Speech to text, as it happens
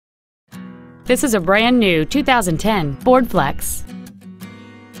This is a brand new 2010 Ford Flex.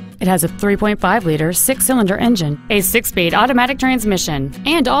 It has a 3.5-liter 6-cylinder engine, a 6-speed automatic transmission,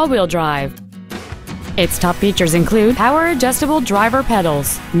 and all-wheel drive. Its top features include power-adjustable driver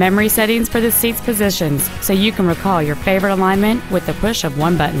pedals, memory settings for the seat's positions so you can recall your favorite alignment with the push of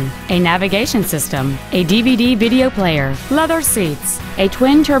one button, a navigation system, a DVD video player, leather seats, a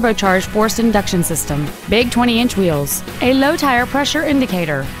twin turbocharged forced induction system, big 20-inch wheels, a low tire pressure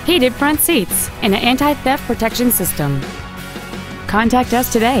indicator, heated front seats, and an anti-theft protection system. Contact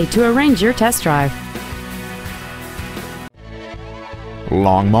us today to arrange your test drive.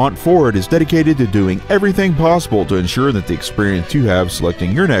 Longmont Ford is dedicated to doing everything possible to ensure that the experience you have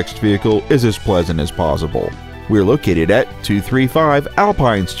selecting your next vehicle is as pleasant as possible. We're located at 235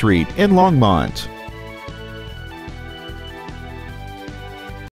 Alpine Street in Longmont.